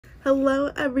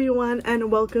Hello everyone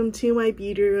and welcome to my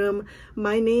beauty room.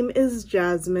 My name is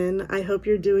Jasmine. I hope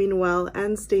you're doing well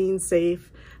and staying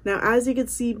safe. Now, as you can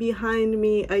see behind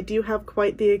me, I do have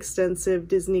quite the extensive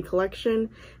Disney collection,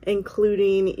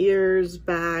 including ears,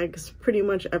 bags, pretty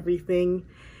much everything.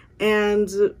 And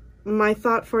my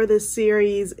thought for this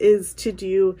series is to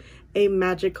do a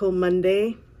Magical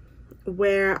Monday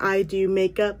where I do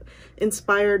makeup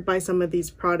inspired by some of these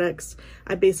products.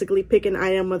 I basically pick an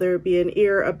item, whether it be an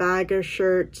ear, a bag, a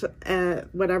shirt,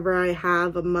 whatever I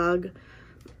have, a mug,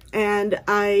 and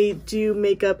I do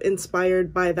makeup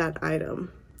inspired by that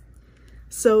item.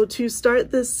 So to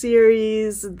start this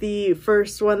series, the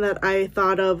first one that I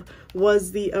thought of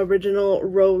was the original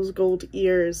rose gold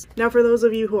ears. Now, for those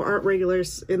of you who aren't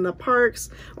regulars in the parks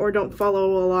or don't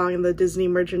follow along in the Disney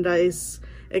merchandise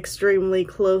extremely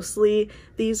closely,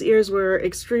 these ears were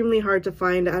extremely hard to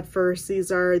find at first.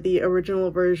 These are the original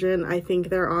version. I think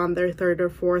they're on their third or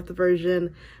fourth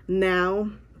version now.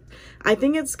 I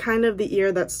think it's kind of the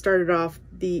ear that started off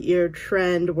the ear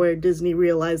trend where Disney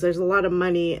realized there's a lot of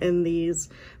money in these,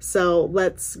 so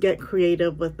let's get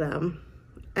creative with them.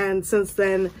 And since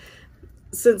then,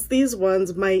 since these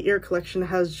ones, my ear collection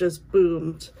has just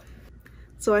boomed.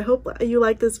 So I hope you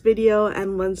like this video,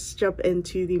 and let's jump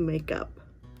into the makeup.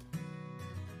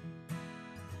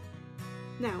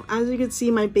 Now, as you can see,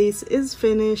 my base is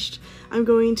finished. I'm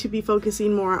going to be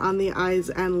focusing more on the eyes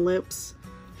and lips.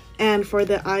 And for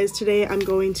the eyes today, I'm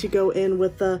going to go in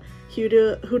with the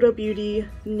Huda Beauty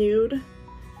Nude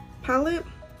palette.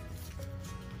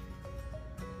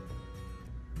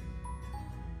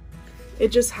 It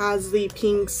just has the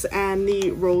pinks and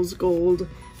the rose gold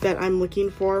that I'm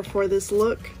looking for this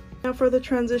look. Now for the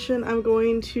transition, I'm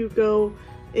going to go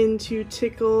into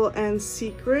Tickle and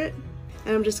Secret.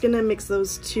 And I'm just gonna mix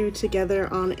those two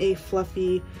together on a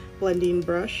fluffy blending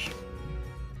brush.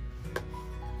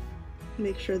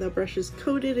 Make sure the brush is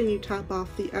coated and you tap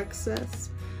off the excess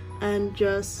and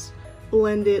just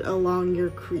blend it along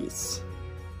your crease.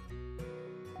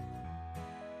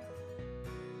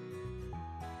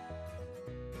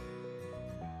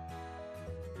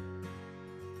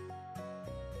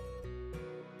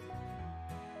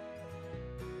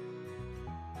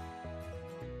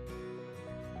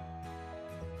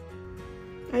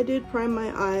 I did prime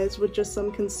my eyes with just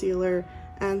some concealer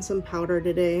and some powder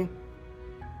today.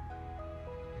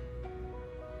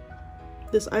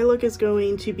 This eye look is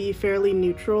going to be fairly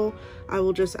neutral. I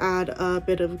will just add a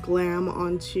bit of glam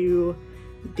onto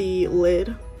the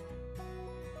lid.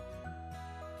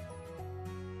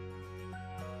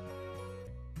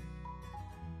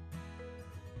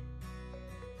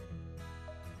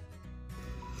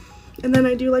 And then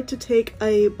I do like to take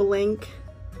a blank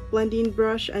blending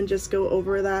brush and just go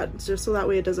over that, just so that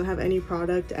way it doesn't have any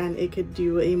product and it could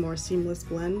do a more seamless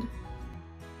blend.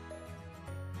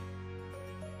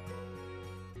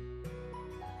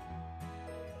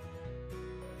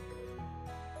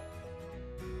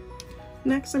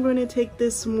 Next, I'm going to take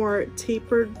this more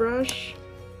tapered brush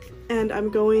and I'm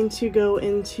going to go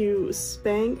into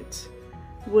Spanked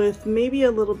with maybe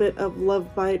a little bit of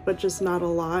Love Bite, but just not a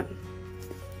lot.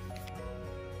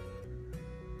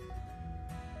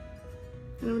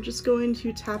 And I'm just going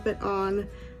to tap it on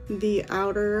the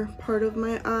outer part of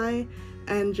my eye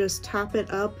and just tap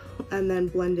it up and then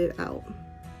blend it out.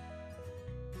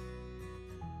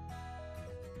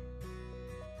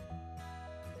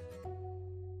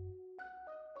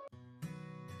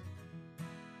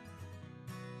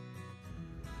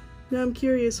 Now I'm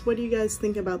curious, what do you guys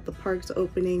think about the parks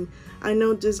opening? I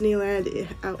know Disneyland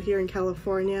out here in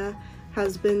California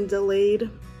has been delayed,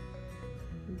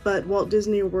 but Walt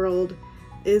Disney World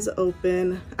is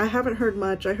open. I haven't heard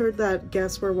much. I heard that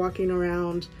guests were walking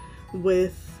around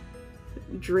with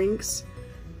drinks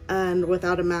and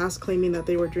without a mask, claiming that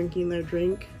they were drinking their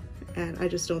drink, and I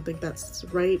just don't think that's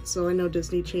right. So I know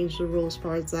Disney changed the rules as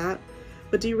far as that,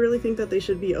 but do you really think that they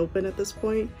should be open at this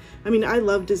point? I mean, I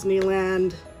love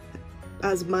Disneyland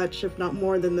as much, if not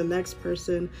more, than the next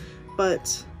person,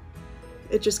 but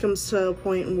it just comes to a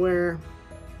point where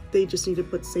they just need to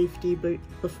put safety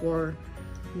before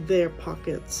their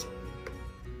pockets.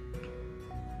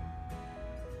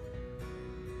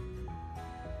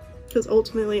 Because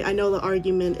ultimately, I know the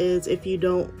argument is if you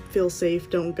don't feel safe,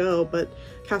 don't go, but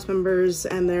cast members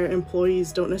and their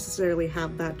employees don't necessarily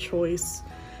have that choice.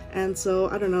 And so,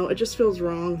 I don't know, it just feels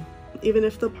wrong. Even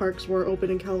if the parks were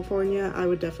open in California, I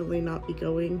would definitely not be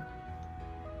going.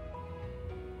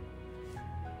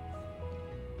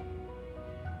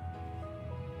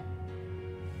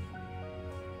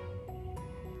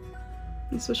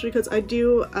 Especially because I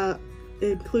do,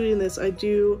 including this, I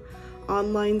do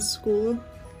online school,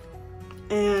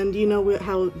 And you know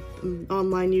how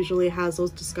online usually has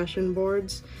those discussion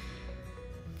boards?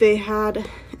 They had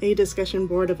a discussion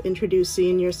board of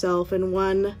introducing yourself, and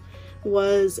one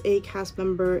was a cast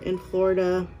member in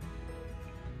Florida,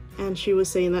 and she was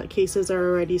saying that cases are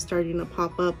already starting to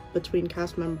pop up between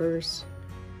cast members,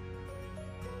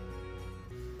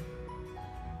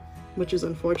 which is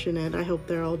unfortunate. I hope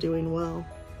they're all doing well.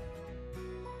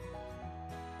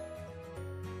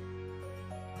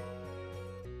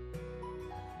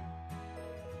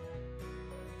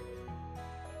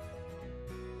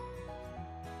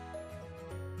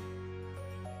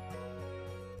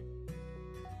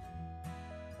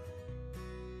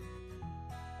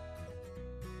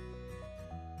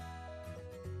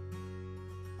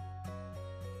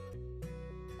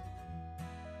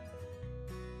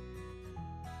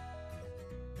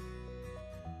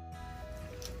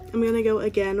 I'm gonna go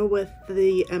again with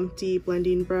the empty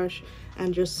blending brush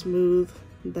and just smooth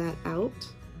that out,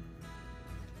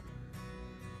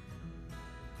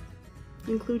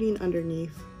 including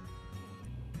underneath.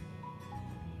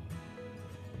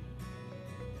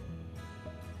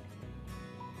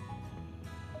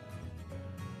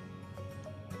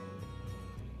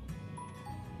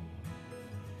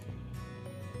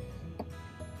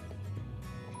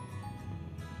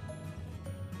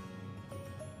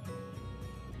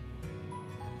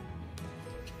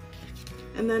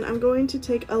 And then I'm going to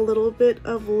take a little bit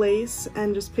of lace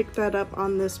and just pick that up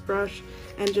on this brush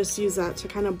and just use that to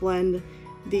kind of blend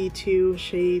the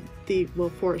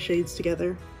four shades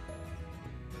together.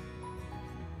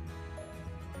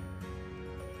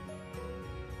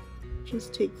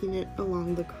 Just taking it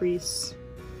along the crease.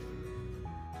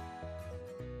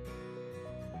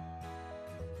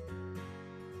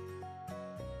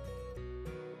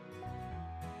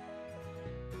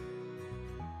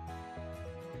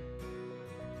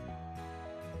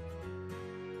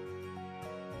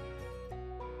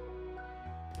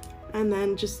 And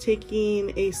then just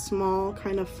taking a small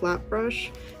kind of flat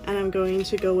brush, and I'm going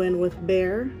to go in with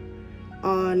Bare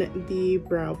on the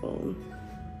brow bone.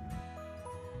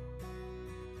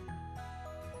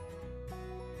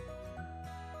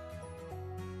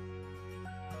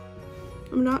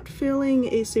 I'm not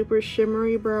feeling a super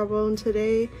shimmery brow bone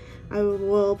today. I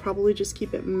will probably just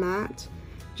keep it matte,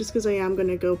 just because I am going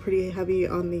to go pretty heavy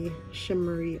on the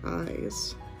shimmery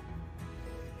eyes.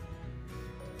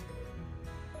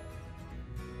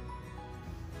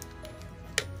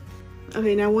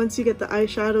 Okay, now once you get the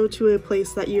eyeshadow to a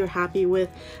place that you're happy with,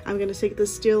 I'm going to take the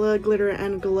Stila Glitter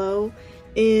and Glow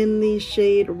in the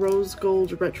shade Rose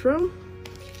Gold Retro.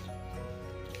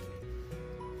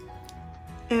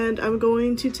 And I'm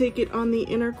going to take it on the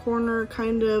inner corner,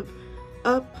 kind of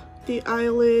up the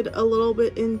eyelid a little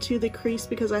bit into the crease,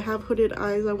 because I have hooded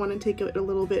eyes. I want to take it a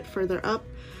little bit further up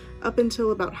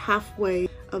until about halfway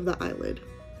of the eyelid.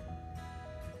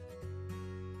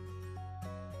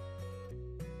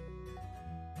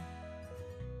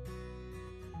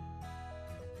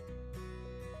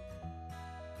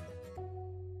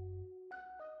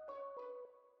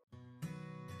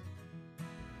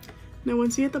 Now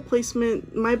once you get the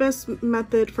placement, my best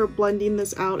method for blending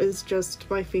this out is just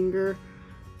my finger.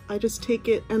 I just take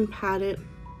it and pat it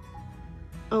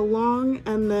along,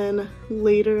 and then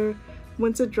later,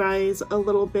 once it dries a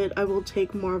little bit, I will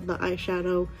take more of the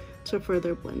eyeshadow to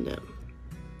further blend it.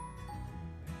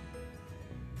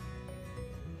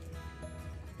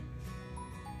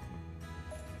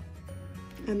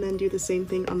 And then do the same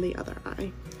thing on the other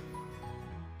eye.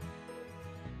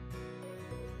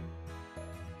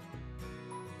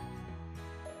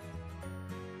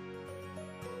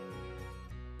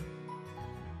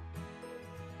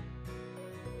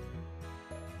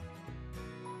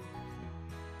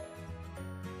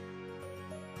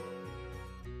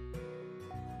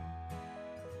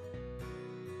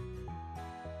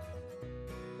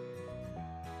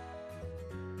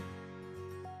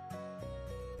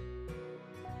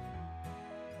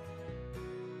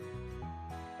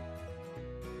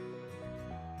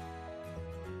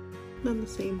 Then the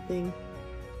same thing.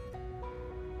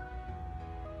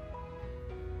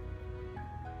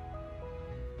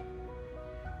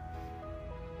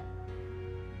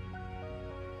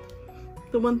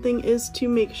 The one thing is to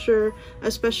make sure,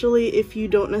 especially if you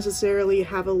don't necessarily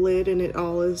have a lid and it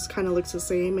all kind of looks the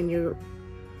same and you're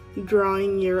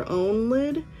drawing your own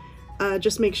lid,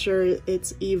 just make sure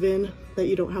it's even, that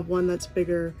you don't have one that's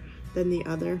bigger than the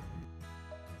other.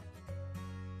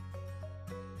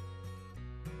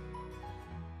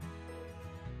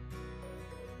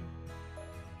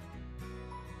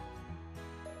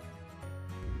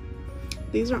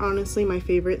 These are honestly my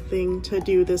favorite thing to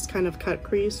do this kind of cut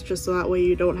crease, just so that way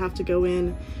you don't have to go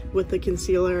in with the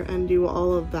concealer and do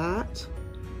all of that.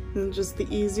 And just the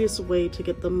easiest way to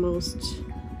get the most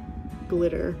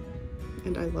glitter,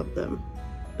 and I love them.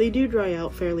 They do dry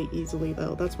out fairly easily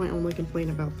though, that's my only complaint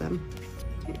about them.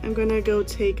 Okay, I'm gonna go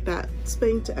take that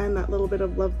Spanked and that little bit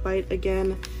of Love Bite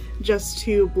again, just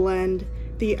to blend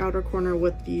the outer corner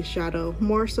with the shadow.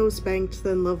 More so Spanked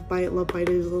than Love Bite. Love Bite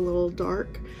is a little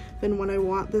dark than what I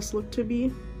want this look to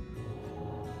be.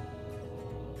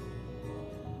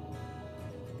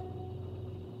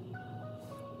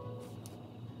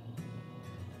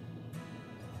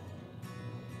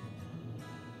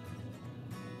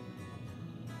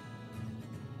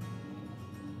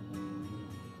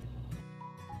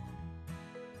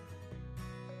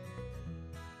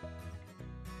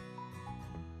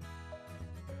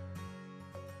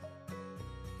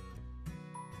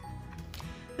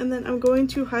 And then I'm going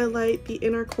to highlight the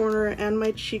inner corner and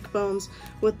my cheekbones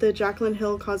with the Jaclyn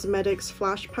Hill Cosmetics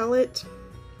Flash Palette.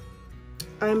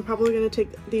 I'm probably going to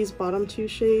take these bottom two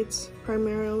shades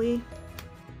primarily.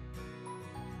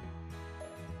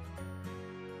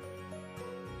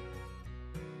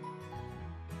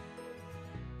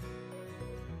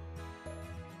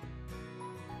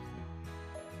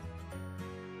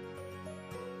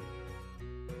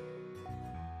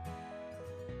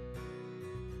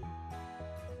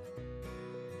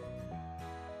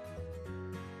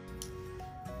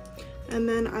 And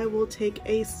then I will take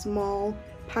a small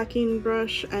packing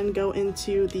brush and go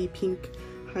into the pink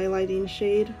highlighting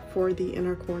shade for the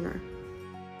inner corner.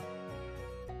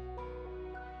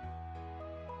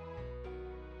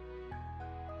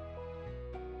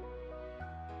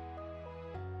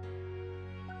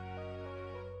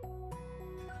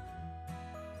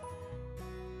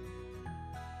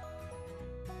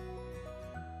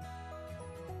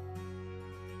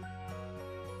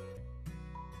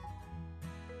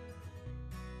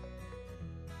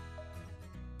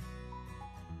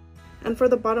 And for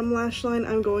the bottom lash line,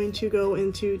 I'm going to go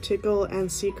into Tickle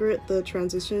and Secret, the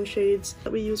transition shades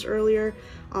that we used earlier,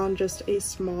 on just a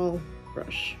small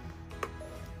brush.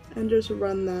 And just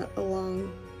run that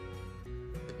along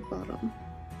the bottom.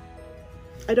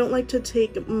 I don't like to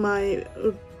take my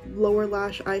lower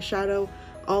lash eyeshadow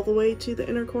all the way to the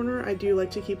inner corner. I do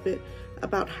like to keep it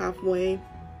about halfway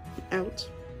out.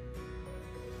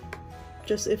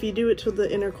 Just if you do it to the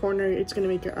inner corner, it's going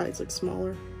to make your eyes look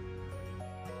smaller.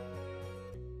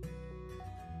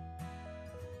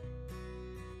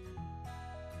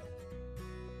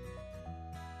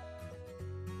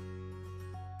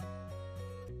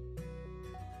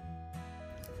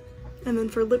 And then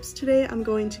for lips today, I'm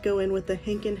going to go in with the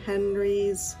Hank &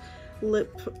 Henry's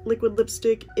liquid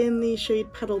lipstick in the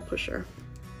shade Petal Pusher.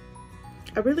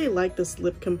 I really like this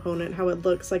lip component, how it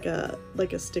looks like a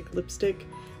stick lipstick,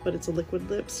 but it's a liquid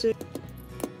lipstick.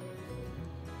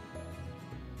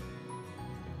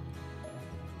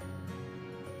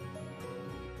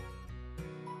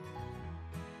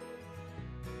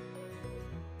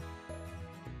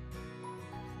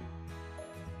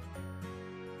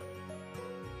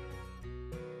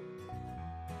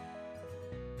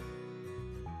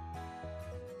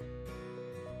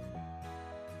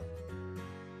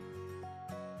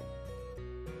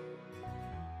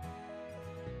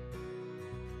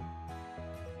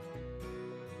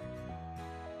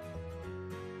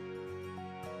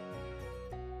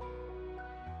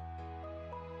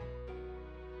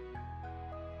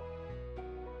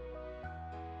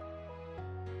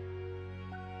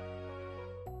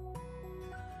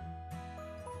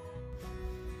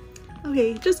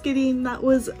 Okay, just kidding, that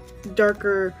was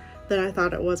darker than I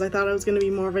thought it was. I thought it was going to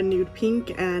be more of a nude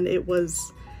pink, and it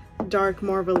was dark,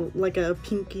 more of a like a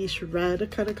pinkish red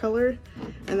kind of color.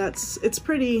 And it's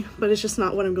pretty, but it's just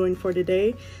not what I'm going for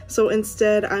today. So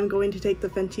instead, I'm going to take the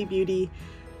Fenty Beauty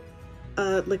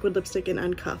liquid lipstick in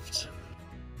Uncuffed.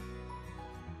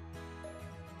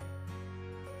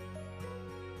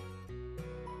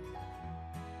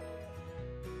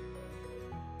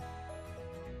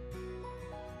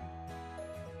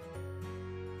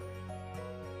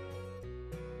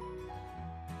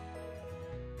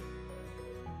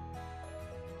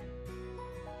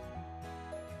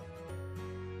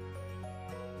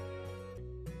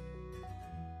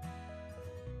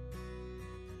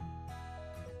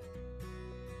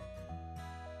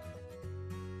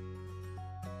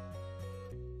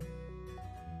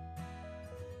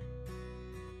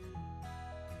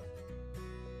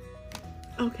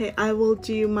 Okay, I will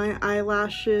do my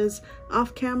eyelashes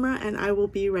off camera and I will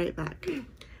be right back.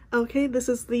 Okay, this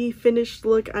is the finished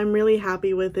look. I'm really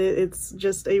happy with it. It's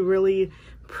just a really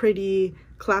pretty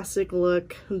classic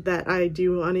look that I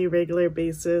do on a regular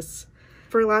basis.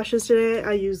 For lashes today,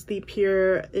 I used the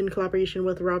Pure in collaboration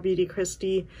with Raw Beauty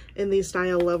Kristi in the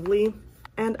style Lovely.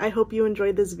 And I hope you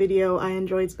enjoyed this video. I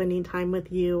enjoyed spending time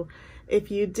with you.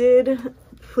 If you did,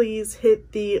 please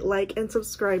hit the like and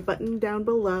subscribe button down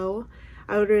below.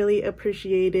 I would really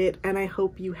appreciate it, and I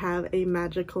hope you have a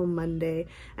magical Monday,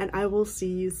 and I will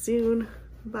see you soon.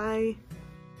 Bye.